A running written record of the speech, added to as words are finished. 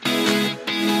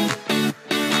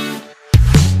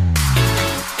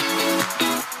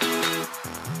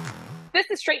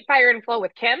Straight Fire and Flow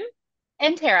with Kim.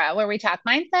 And Tara, where we talk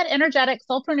mindset, energetic,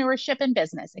 soulpreneurship, and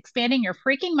business, expanding your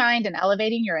freaking mind and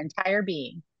elevating your entire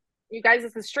being. You guys,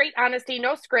 this is straight honesty,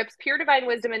 no scripts, pure divine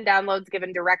wisdom and downloads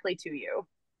given directly to you.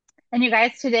 And you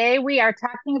guys, today we are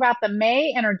talking about the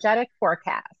May energetic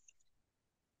forecast.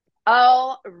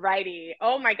 All righty.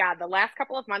 Oh my God, the last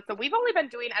couple of months. So we've only been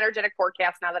doing energetic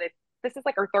forecasts now that this is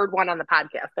like our third one on the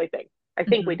podcast, I think. I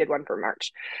think we Mhm. did one for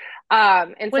March.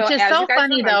 And so Which is as you so guys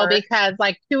funny though, remember, because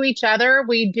like to each other,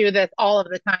 we do this all of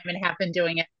the time and have been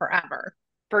doing it forever.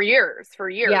 for years,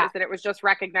 Yeah. and it was just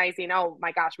recognizing, oh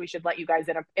my gosh, we should let you guys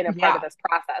in a part of Yeah. this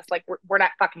process. Like we're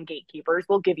not fucking gatekeepers.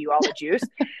 We'll give you all the juice.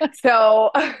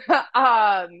 So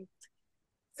um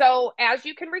So as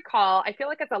you can recall, I feel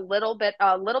like it's a little bit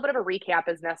of a recap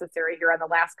is necessary here on the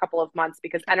last couple of months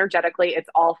because energetically it's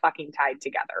all fucking tied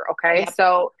together. Okay. Yep.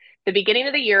 So the beginning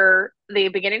of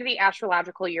the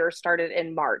astrological year started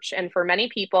in March. And for many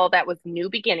people, that was new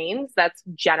beginnings. That's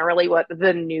generally what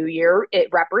the new year it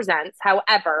represents.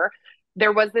 However,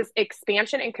 there was this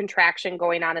expansion and contraction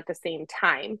going on at the same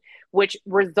time, which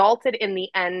resulted in the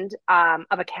end of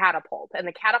a catapult. And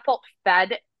the catapult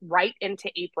fed right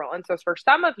into April. And so for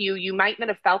some of you, you might not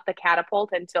have felt the catapult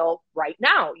until right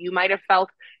now. You might have felt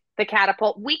the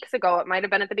catapult weeks ago. It might have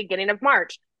been at the beginning of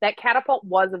March. That catapult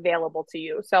was available to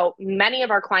you. So many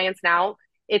of our clients now,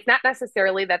 it's not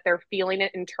necessarily that they're feeling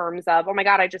it in terms of, oh my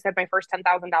God, I just had my first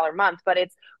 $10,000 month, but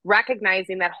it's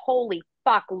recognizing that, holy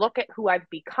fuck, look at who I've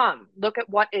become. Look at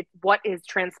what is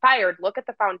transpired. Look at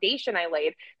the foundation I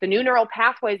laid, the new neural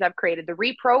pathways I've created, the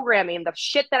reprogramming, the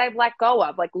shit that I've let go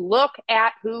of. Like, look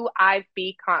at who I've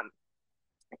become.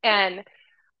 And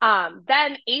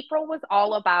then April was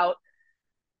all about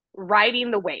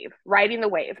riding the wave.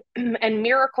 And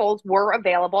miracles were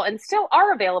available and still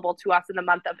are available to us in the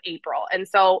month of April. And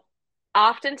so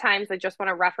oftentimes I just want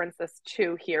to reference this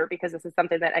too here because this is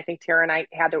something that I think Tara and I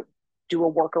had to do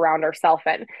a workaround ourselves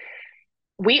in.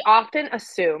 We often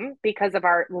assume, because of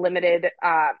our limited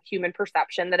human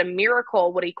perception, that a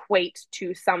miracle would equate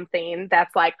to something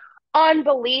that's like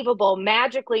unbelievable,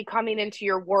 magically coming into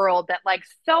your world, that like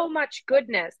so much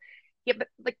goodness. Yeah, but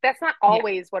like that's not Yeah.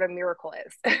 always what a miracle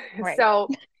is. Right. So,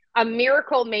 a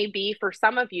miracle may be for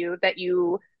some of you that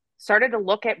you started to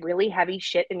look at really heavy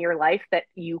shit in your life that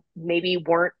you maybe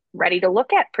weren't ready to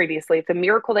look at previously. It's a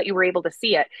miracle that you were able to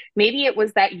see it. Maybe it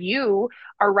was that you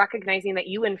are recognizing that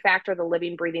you, in fact, are the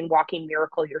living, breathing, walking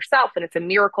miracle yourself. And it's a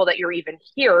miracle that you're even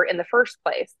here in the first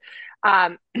place.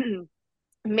 Um,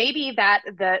 maybe that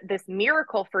this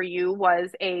miracle for you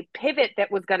was a pivot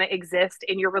that was going to exist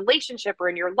in your relationship or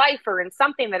in your life or in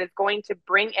something that is going to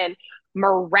bring in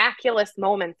miraculous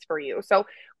moments for you. So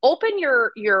open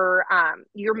your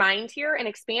mind here and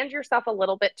expand yourself a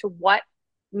little bit to what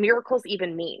miracles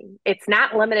even mean. It's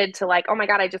not limited to like, oh my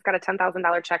God, I just got a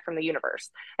 $10,000 check from the universe.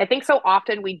 I think so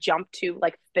often we jump to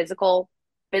like physical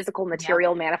Yep.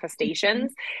 material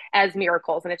manifestations as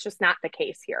miracles, and it's just not the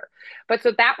case here. But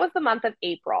so that was the month of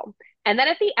April. And then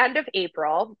at the end of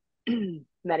April,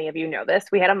 many of you know this,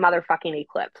 we had a motherfucking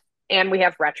eclipse and we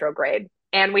have retrograde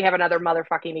and we have another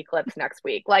motherfucking eclipse next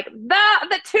week. Like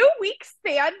the 2 week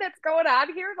span that's going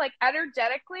on here, like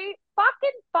energetically,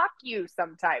 fucking fuck you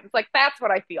sometimes. Like that's what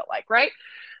I feel like, right?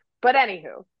 But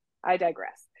anywho, I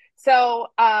digress. So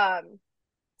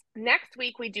next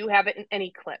week we do have an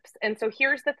eclipse. And so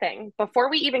here's the thing. Before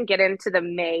we even get into the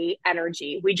May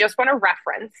energy, we just want to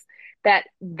reference that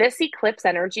this eclipse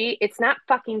energy, it's not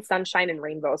fucking sunshine and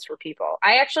rainbows for people.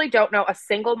 I actually don't know a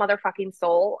single motherfucking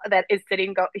soul that is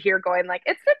sitting here going like,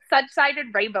 it's the sunshine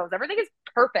and rainbows. Everything is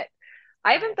perfect.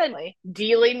 I haven't been Honestly.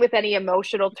 dealing with any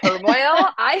emotional turmoil.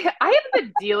 I haven't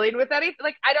been dealing with any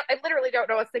like I literally don't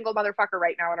know a single motherfucker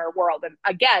right now in our world. And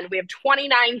again, we have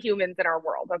 29 humans in our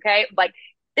world, okay? Like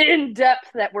in depth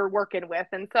that we're working with.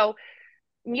 And so,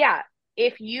 yeah,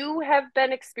 if you have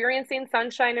been experiencing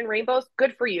sunshine and rainbows,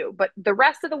 good for you. But the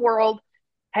rest of the world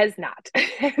has not.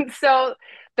 And so,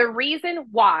 the reason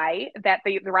why that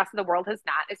the rest of the world has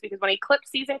not is because when eclipse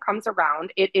season comes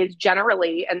around, it is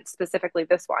generally, and specifically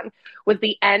this one, was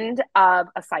the end of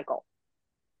a cycle.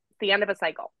 The end of a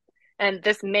cycle. And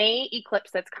this May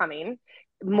eclipse that's coming,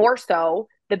 more so,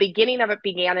 the beginning of it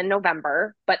began in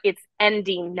November, but it's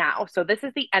ending now. So this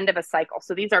is the end of a cycle.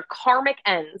 So these are karmic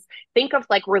ends. Think of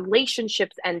like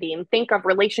relationships ending, think of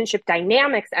relationship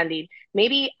dynamics ending,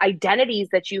 maybe identities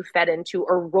that you fed into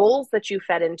or roles that you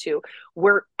fed into.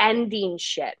 We're ending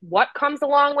shit. What comes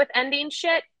along with ending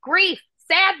shit? Grief,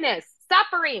 sadness,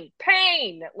 suffering,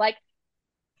 pain. Like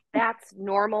that's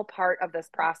normal part of this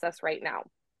process right now.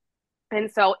 And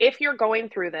so if you're going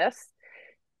through this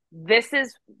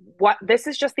is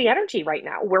just the energy right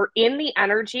now. We're in the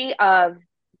energy of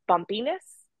bumpiness,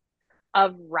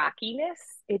 of rockiness.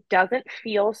 It doesn't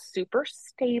feel super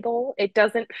stable. It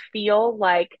doesn't feel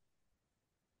like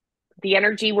the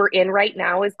energy we're in right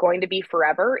now is going to be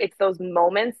forever. It's those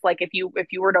moments like if you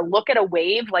were to look at a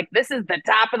wave, like this is the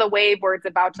top of the wave where it's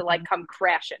about to like come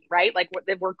crashing, right? Like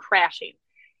we're crashing.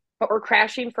 But we're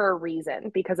crashing for a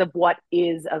reason because of what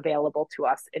is available to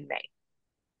us in May.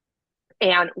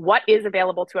 And what is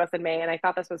available to us in May, and I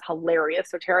thought this was hilarious.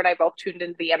 So Tara and I both tuned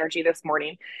into the energy this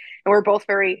morning, and we're both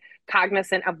very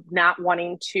cognizant of not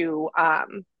wanting to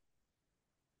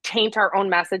taint our own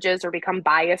messages or become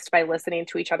biased by listening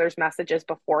to each other's messages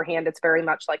beforehand. It's very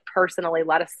much like personally,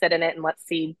 let us sit in it and let's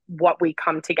see what we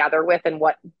come together with and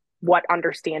what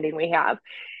understanding we have.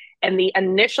 And the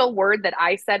initial word that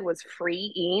I said was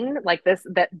freeing, like this,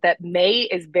 that May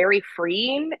is very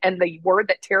freeing. And the word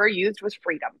that Tara used was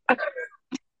freedom.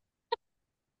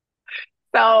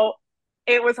 So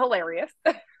it was hilarious.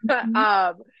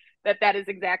 That is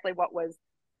exactly what was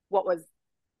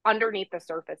underneath the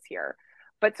surface here.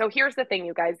 But so here's the thing,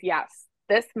 you guys. Yes,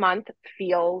 this month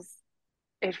feels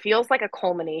like a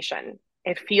culmination.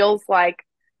 It feels like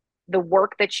the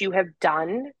work that you have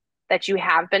done, that you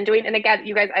have been doing. And again,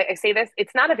 you guys, I say this,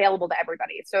 it's not available to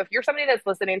everybody. So if you're somebody that's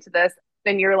listening to this,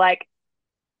 then you're like,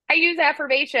 I use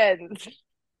affirmations.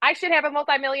 I should have a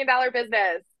multi-million-dollar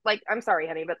business. Like, I'm sorry,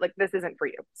 honey, but like this isn't for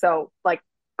you. So like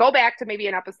go back to maybe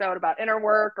an episode about inner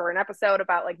work or an episode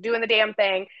about like doing the damn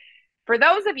thing. For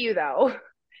those of you though,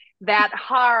 that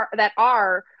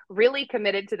are really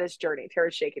committed to this journey.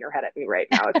 Tara's shaking her head at me right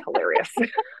now. It's hilarious.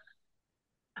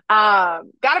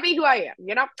 Gotta be who I am,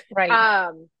 you know?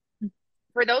 Right.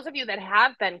 For those of you that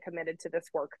have been committed to this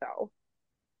work though,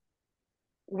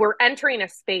 we're entering a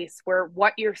space where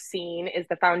what you're seeing is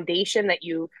the foundation that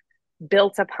you've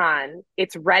built upon.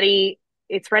 It's ready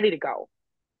to go.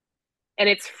 And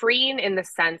it's freeing in the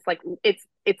sense, like it's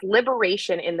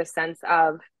liberation in the sense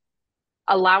of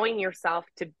allowing yourself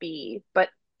to be, but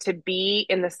to be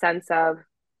in the sense of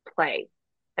play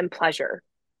and pleasure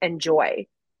and joy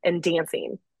and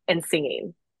dancing and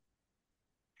singing.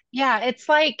 Yeah, it's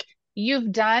like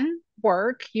you've done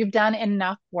work, you've done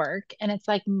enough work, and it's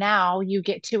like now you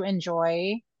get to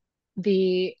enjoy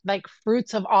the like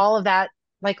fruits of all of that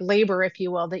like labor, if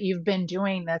you will, that you've been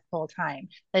doing this whole time.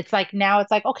 It's like now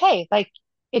it's like, okay, like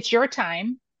it's your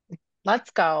time.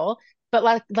 Let's go, but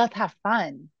let's have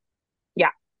fun.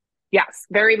 Yeah. Yes,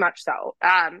 very much so.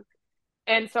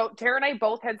 And so Tara and I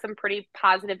both had some pretty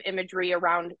positive imagery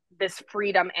around this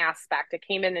freedom aspect. It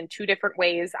came in two different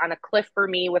ways: on a cliff for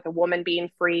me with a woman being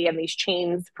free, and these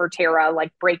chains for Tara,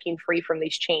 like breaking free from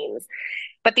these chains.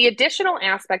 But the additional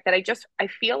aspect that I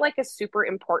feel like is super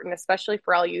important, especially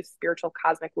for all you spiritual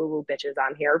cosmic woo woo bitches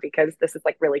on here, because this is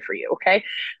like really for you. Okay.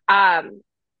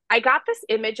 I got this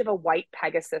image of a white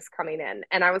Pegasus coming in,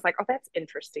 and I was like, oh, that's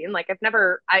interesting. Like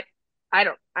I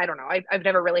don't know. I've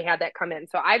never really had that come in.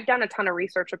 So I've done a ton of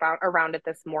research around it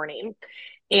this morning.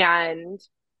 And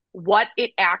what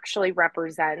it actually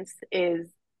represents is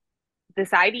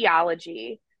this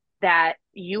ideology that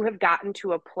you have gotten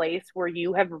to a place where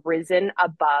you have risen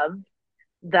above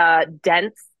the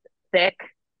dense, thick,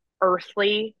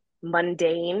 earthly,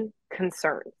 mundane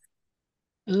concerns.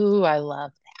 Ooh, I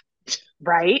love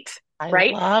Right? I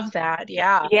Right? love that.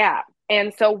 Yeah. Yeah.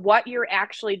 And so what you're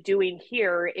actually doing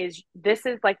here is this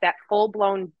is like that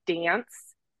full-blown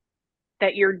dance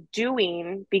that you're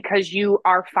doing because you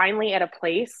are finally at a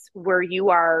place where you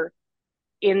are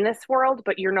in this world,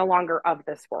 but you're no longer of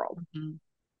this world. Mhm.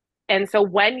 And so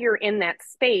when you're in that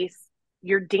space,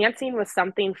 you're dancing with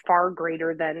something far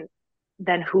greater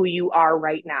than who you are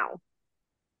right now.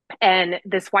 And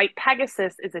this white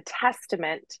Pegasus is a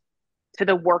testament to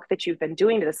the work that you've been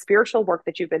doing, to the spiritual work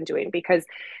that you've been doing, because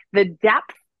the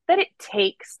depth that it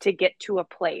takes to get to a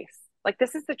place, like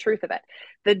this is the truth of it,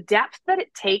 the depth that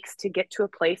it takes to get to a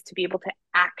place to be able to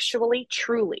actually,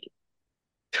 truly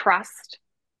trust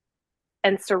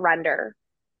and surrender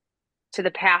to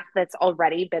the path that's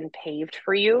already been paved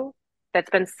for you, that's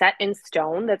been set in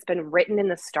stone, that's been written in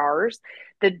the stars,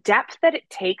 the depth that it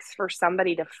takes for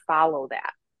somebody to follow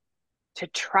that, to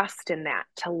trust in that,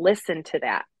 to listen to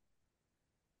that.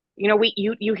 You know,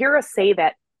 you hear us say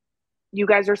that you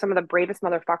guys are some of the bravest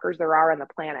motherfuckers there are on the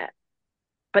planet.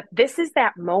 But this is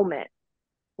that moment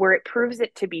where it proves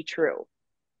it to be true.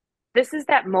 This is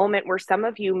that moment where some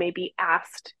of you may be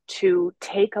asked to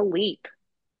take a leap,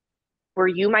 where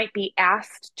you might be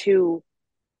asked to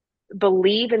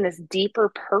believe in this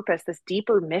deeper purpose, this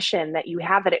deeper mission that you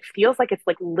have, that it feels like it's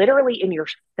like literally in your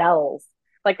cells.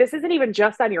 Like this isn't even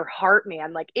just on your heart,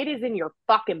 man. Like it is in your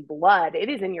fucking blood. It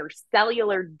is in your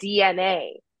cellular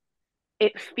DNA.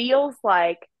 It feels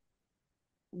like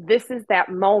this is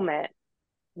that moment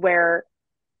where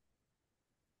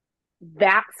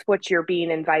that's what you're being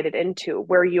invited into,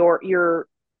 where you're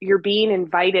being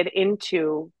invited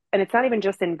into, and it's not even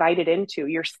just invited into,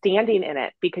 you're standing in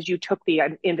it because you took the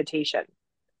invitation.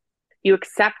 You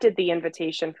accepted the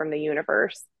invitation from the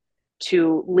universe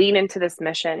to lean into this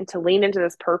mission, to lean into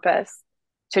this purpose,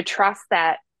 to trust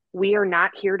that we are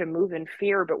not here to move in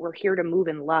fear, but we're here to move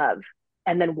in love,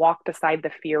 and then walk beside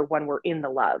the fear when we're in the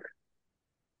love.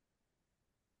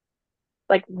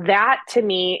 Like that to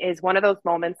me is one of those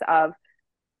moments of,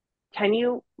 can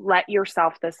you let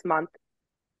yourself this month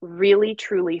really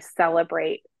truly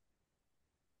celebrate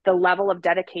the level of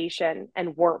dedication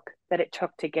and work that it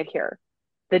took to get here,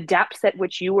 the depths at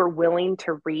which you were willing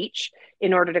to reach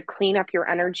in order to clean up your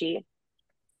energy,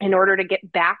 in order to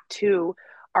get back to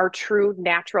our true,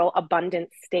 natural, abundant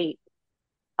state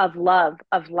of love,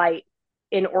 of light,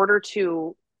 in order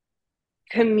to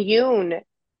commune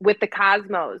with the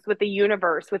cosmos, with the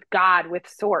universe, with God, with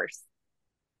source.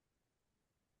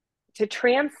 To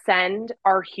transcend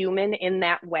our human in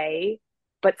that way,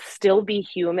 but still be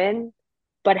human,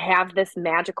 but have this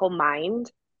magical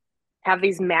mind, have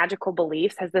these magical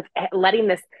beliefs, has this, letting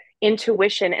this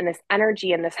intuition and this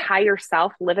energy and this higher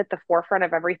self live at the forefront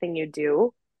of everything you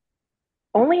do.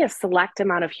 Only a select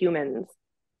amount of humans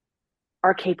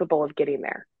are capable of getting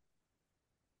there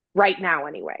right now,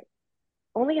 anyway.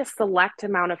 Only a select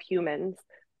amount of humans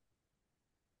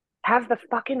have the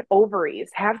fucking ovaries,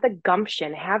 have the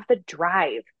gumption, have the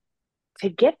drive to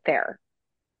get there.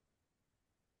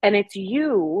 And it's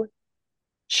you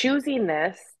choosing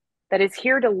this that is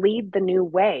here to lead the new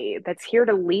way, that's here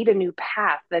to lead a new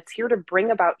path, that's here to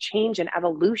bring about change and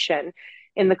evolution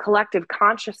in the collective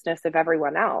consciousness of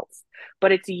everyone else.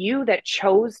 But it's you that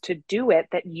chose to do it,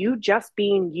 that you just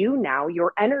being you now,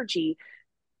 your energy,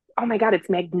 oh my God, it's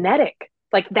magnetic.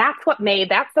 Like that's what May,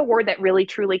 that's the word that really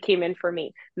truly came in for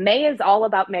me. May is all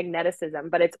about magneticism,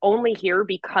 but it's only here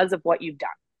because of what you've done,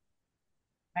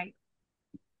 right?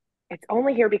 It's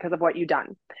only here because of what you've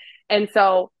done. And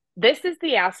so this is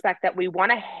the aspect that we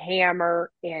want to hammer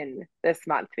in this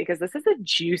month, because this is a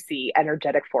juicy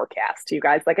energetic forecast, you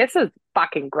guys. Like this is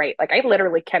fucking great. Like I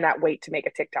literally cannot wait to make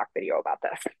a TikTok video about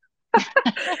this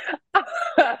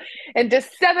and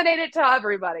disseminate it to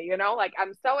everybody, you know, like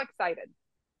I'm so excited.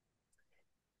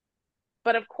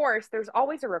 But of course, there's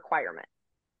always a requirement.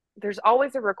 There's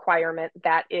always a requirement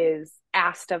that is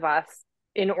asked of us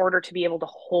in order to be able to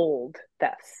hold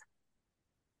this.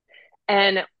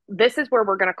 And this is where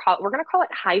we're going to call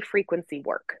it high frequency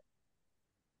work.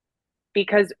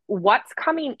 Because what's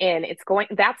coming in,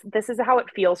 this is how it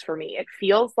feels for me. It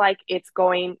feels like it's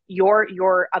going,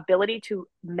 your ability to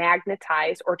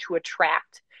magnetize or to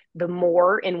attract the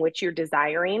more in which you're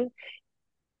desiring,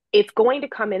 it's going to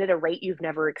come in at a rate you've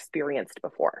never experienced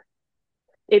before.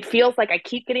 It feels like I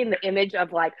keep getting the image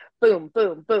of like boom,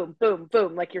 boom, boom, boom,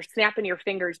 boom, like you're snapping your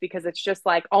fingers, because it's just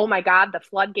like, oh my God, the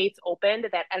floodgates opened,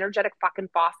 that energetic fucking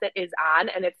faucet is on,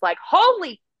 and it's like,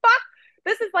 holy fuck,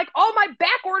 this is like all my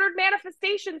back ordered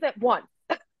manifestations at once.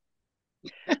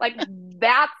 Like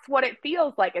that's what it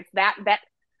feels like. It's that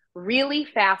really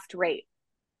fast rate.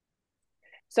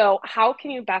 So how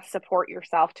can you best support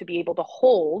yourself to be able to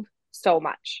hold so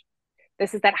much?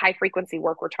 This is that high frequency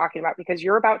work we're talking about, because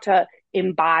you're about to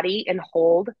embody and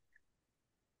hold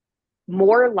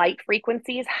more light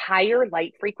frequencies, higher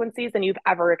light frequencies than you've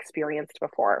ever experienced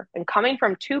before. And coming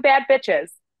from two bad bitches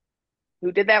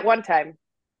who did that one time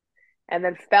and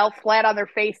then fell flat on their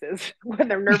faces when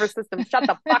their nervous system shut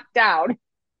the fuck down.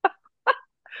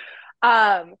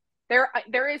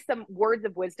 There is some words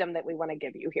of wisdom that we want to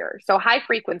give you here. So high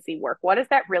frequency work, what does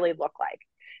that really look like?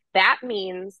 That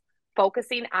means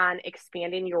focusing on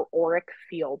expanding your auric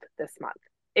field this month.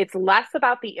 It's less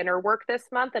about the inner work this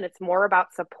month, and it's more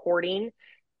about supporting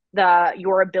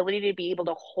your ability to be able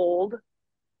to hold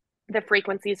the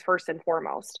frequencies first and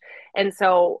foremost. And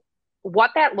so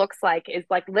what that looks like is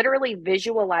like literally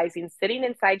visualizing sitting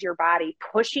inside your body,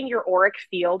 pushing your auric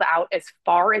field out as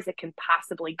far as it can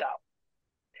possibly go.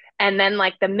 And then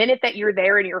like the minute that you're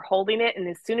there and you're holding it, and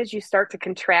as soon as you start to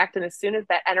contract, and as soon as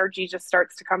that energy just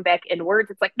starts to come back inwards,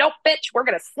 it's like, nope, bitch, we're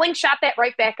going to slingshot that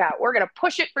right back out. We're going to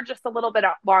push it for just a little bit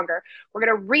longer. We're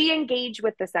going to re-engage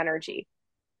with this energy.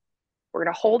 We're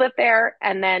going to hold it there,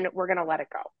 and then we're going to let it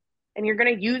go. And you're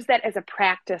going to use that as a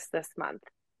practice this month.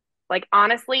 Like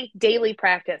honestly, daily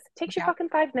practice. It takes you fucking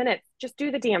 5 minutes. Just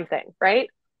do the damn thing, right?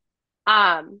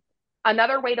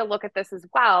 Another way to look at this as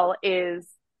well is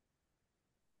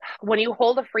when you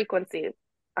hold a frequency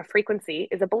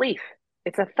is a belief.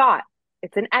 It's a thought.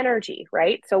 It's an energy,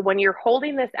 right? So when you're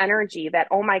holding this energy that,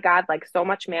 oh my God, like so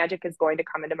much magic is going to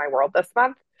come into my world this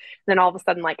month, then all of a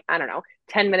sudden, like, I don't know,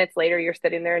 10 minutes later, you're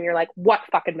sitting there and you're like, what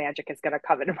fucking magic is going to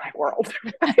come into my world?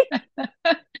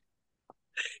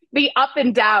 The up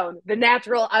and down, the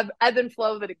natural ebb and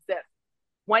flow that exists.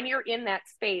 When you're in that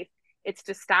space, it's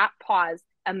to stop, pause,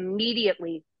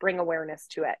 immediately bring awareness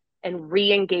to it and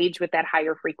re engage with that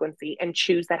higher frequency and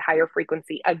choose that higher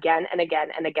frequency again and again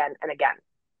and again and again.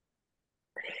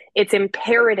 It's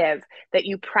imperative that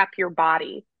you prep your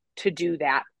body to do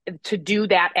that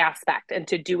aspect and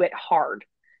to do it hard.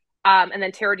 And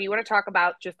then Tara, do you want to talk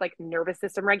about just like nervous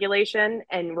system regulation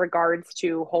in regards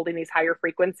to holding these higher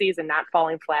frequencies and not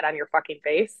falling flat on your fucking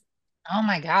face? Oh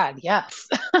my God, yes.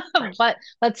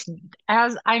 Let's,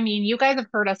 as I mean, you guys have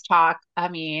heard us talk. I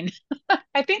mean,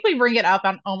 I think we bring it up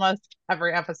on almost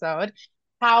every episode.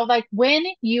 How, like, when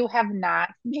you have not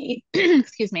made,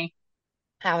 excuse me,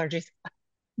 allergies,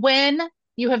 when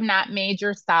you have not made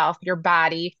yourself, your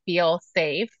body feel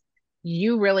safe,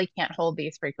 you really can't hold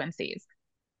these frequencies.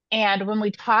 And when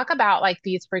we talk about like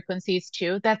these frequencies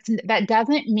too, that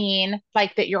doesn't mean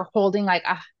like that you're holding like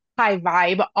a high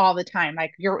vibe all the time.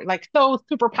 Like you're like so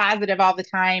super positive all the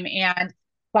time and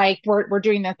like we're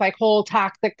doing this like whole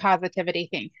toxic positivity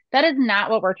thing. That is not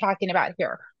what we're talking about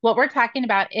here. What we're talking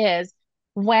about is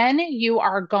when you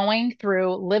are going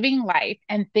through living life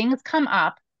and things come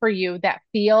up for you that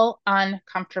feel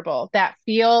uncomfortable, that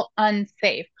feel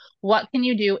unsafe. What can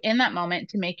you do in that moment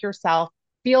to make yourself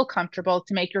feel comfortable,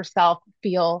 to make yourself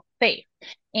feel safe?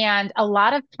 And a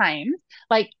lot of times,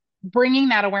 like bringing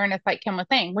that awareness, like Kim was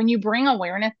saying, when you bring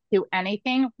awareness to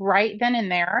anything right then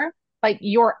and there, like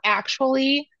you're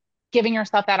actually giving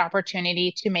yourself that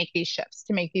opportunity to make these shifts,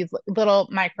 to make these little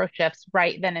micro shifts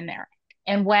right then and there.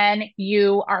 And when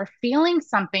you are feeling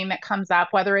something that comes up,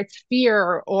 whether it's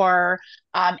fear or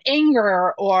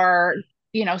anger or,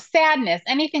 sadness,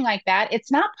 anything like that,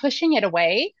 it's not pushing it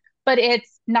away, but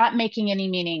it's not making any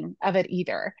meaning of it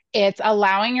either. It's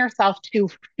allowing yourself to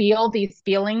feel these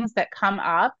feelings that come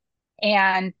up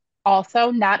and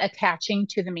also not attaching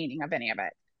to the meaning of any of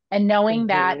it. And knowing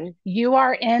that Mm-hmm. you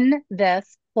are in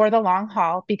this for the long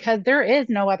haul because there is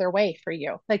no other way for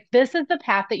you. Like this is the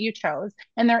path that you chose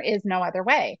and there is no other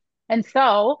way. And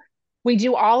so we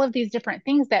do all of these different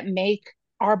things that make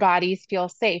our bodies feel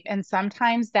safe. And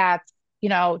sometimes that's,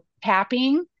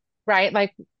 tapping, right?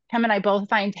 Like Kim and I both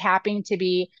find tapping to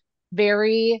be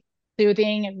very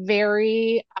soothing,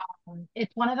 very,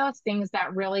 it's one of those things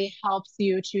that really helps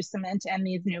you to cement in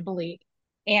these new beliefs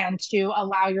and to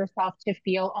allow yourself to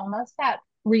feel almost that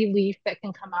relief that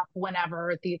can come up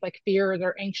whenever these like fears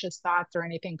or anxious thoughts or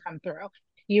anything come through.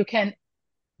 You can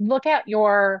look at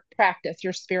your practice,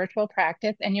 your spiritual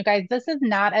practice, and you guys, this is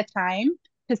not a time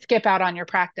to skip out on your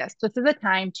practice. This is a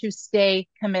time to stay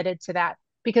committed to that.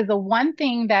 Because the one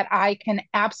thing that I can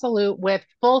absolute with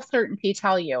full certainty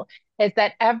tell you is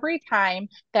that every time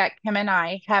that Kim and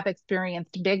I have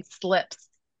experienced big slips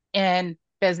in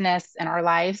business and our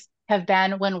lives have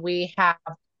been when we have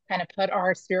kind of put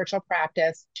our spiritual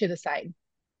practice to the side.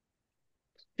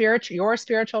 Your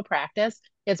spiritual practice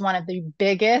is one of the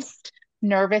biggest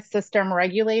nervous system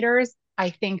regulators I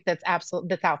think that's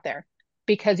out there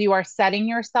because you are setting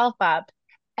yourself up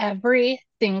every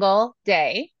single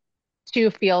day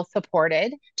to feel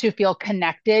supported, to feel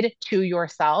connected to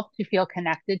yourself, to feel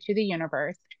connected to the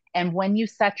universe. And when you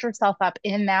set yourself up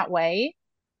in that way,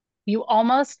 you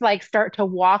almost like start to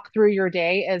walk through your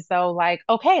day as though like,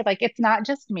 okay, like it's not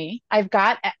just me. I've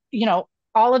got,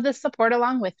 all of this support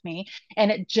along with me.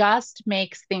 And it just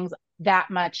makes things that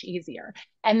much easier.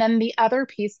 And then the other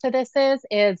piece to this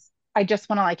is I just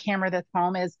want to like hammer this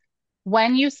home is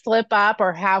when you slip up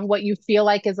or have what you feel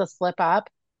like is a slip up,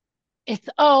 it's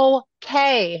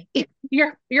okay.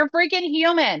 You're freaking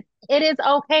human. It is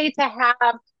okay to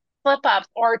have slip ups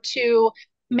or to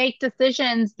make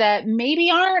decisions that maybe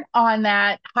aren't on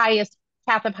that highest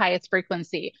path of highest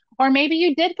frequency. Or maybe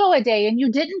you did go a day and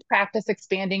you didn't practice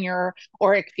expanding your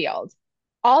auric field.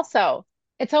 Also,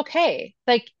 it's okay.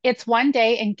 Like it's one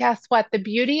day, and guess what? The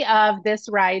beauty of this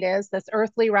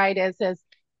earthly ride is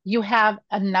you have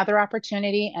another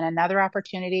opportunity and another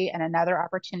opportunity and another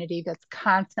opportunity that's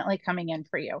constantly coming in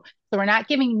for you. So we're not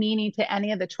giving meaning to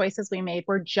any of the choices we made.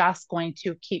 We're just going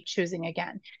to keep choosing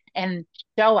again and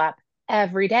show up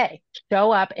every day.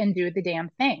 Show up and do the damn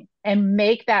thing and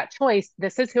make that choice.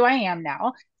 This is who I am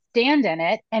now. Stand in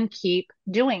it and keep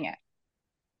doing it.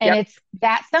 And Yep. it's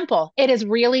that simple. It is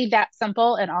really that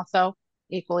simple and also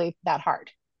equally that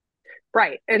hard.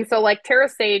 Right. And so, like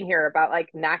Tara's saying here about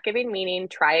like not giving meaning,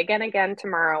 try again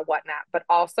tomorrow, whatnot. But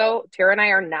also, Tara and I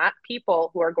are not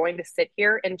people who are going to sit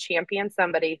here and champion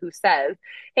somebody who says,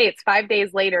 "Hey, it's 5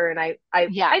 days later, and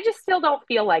Yeah. I just still don't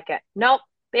feel like it." Nope,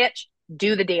 bitch,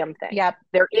 do the damn thing. Yep.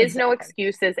 There is no Exactly.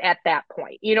 excuses at that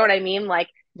point. You know what I mean? Like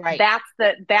Right. that's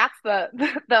the the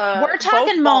We're both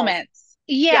talking balls. moments.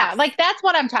 Yeah, Yes, like that's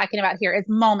what I'm talking about here is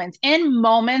moments. In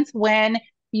moments when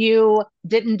you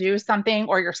didn't do something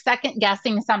or you're second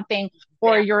guessing something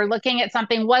or you're exactly. looking at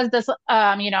something, was this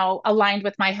aligned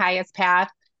with my highest path?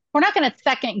 We're not going to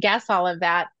second guess all of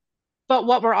that. But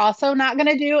what we're also not going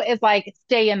to do is like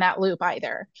stay in that loop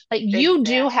either. Like you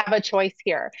do have Exactly. a choice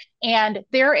here. And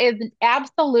there is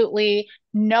absolutely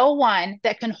no one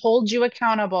that can hold you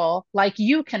accountable like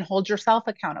you can hold yourself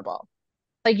accountable.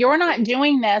 Like you're not Agreed.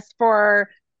 doing this for,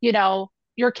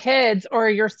 your kids or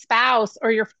your spouse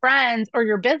or your friends or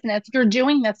your business. You're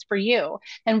doing this for you.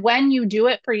 And when you do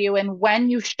it for you and when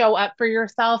you show up for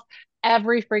yourself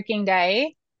every freaking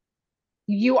day,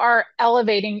 you are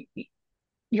elevating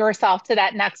yourself to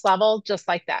that next level just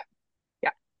like that.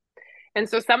 Yeah. And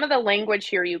so some of the language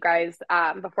here, you guys,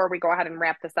 before we go ahead and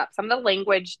wrap this up, some of the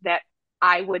language that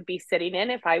I would be sitting in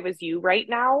if I was you right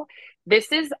now,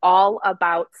 this is all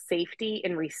about safety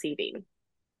and receiving.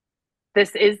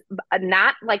 This is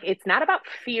not like it's not about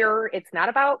fear, it's not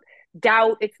about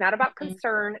doubt, it's not about Mhm.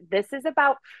 concern. This is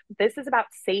about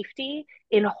safety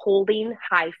in holding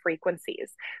high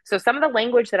frequencies. So some of the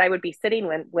language that I would be sitting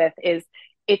with is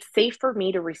it's safe for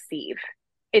me to receive.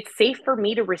 It's safe for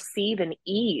me to receive and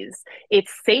ease.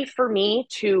 It's safe for me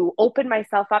to open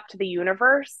myself up to the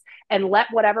universe and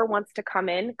let whatever wants to come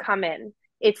in, come in.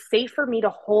 It's safe for me to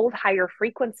hold higher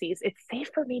frequencies. It's safe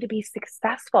for me to be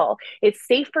successful. It's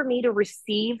safe for me to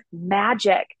receive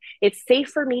magic. It's safe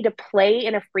for me to play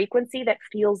in a frequency that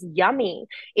feels yummy.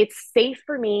 It's safe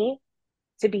for me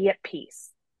to be at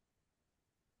peace.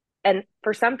 And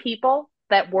for some people,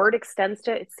 that word extends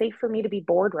to it's safe for me to be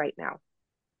bored right now.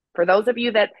 For those of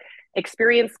you that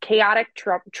experience chaotic,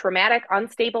 traumatic,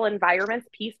 unstable environments,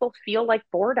 peace will feel like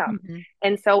boredom. Mhm.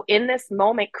 And so, in this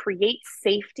moment, create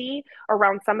safety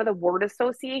around some of the word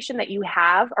association that you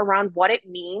have around what it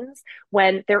means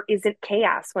when there isn't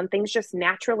chaos, when things just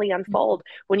naturally Mhm. unfold,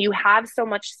 when you have so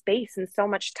much space and so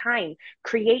much time.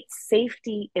 Create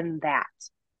safety in that.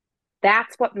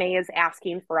 That's what May is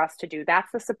asking for us to do.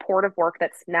 That's the supportive work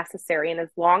that's necessary. And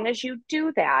as long as you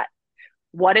do that,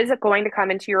 what is it going to come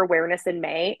into your awareness in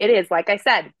May? It is, like I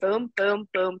said, boom, boom,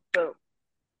 boom, boom.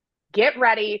 Get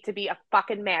ready to be a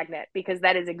fucking magnet because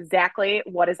that is exactly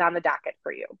what is on the docket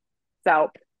for you.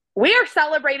 So we are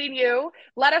celebrating you.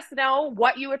 Let us know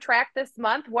what you attract this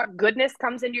month, what goodness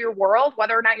comes into your world,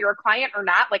 whether or not you're a client or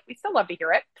not. Like, we still love to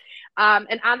hear it.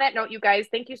 And on that note, you guys,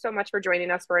 thank you so much for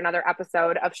joining us for another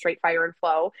episode of Straight Fire and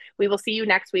Flow. We will see you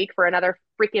next week for another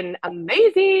freaking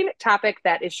amazing topic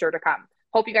that is sure to come.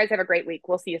 Hope you guys have a great week.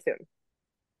 We'll see you soon.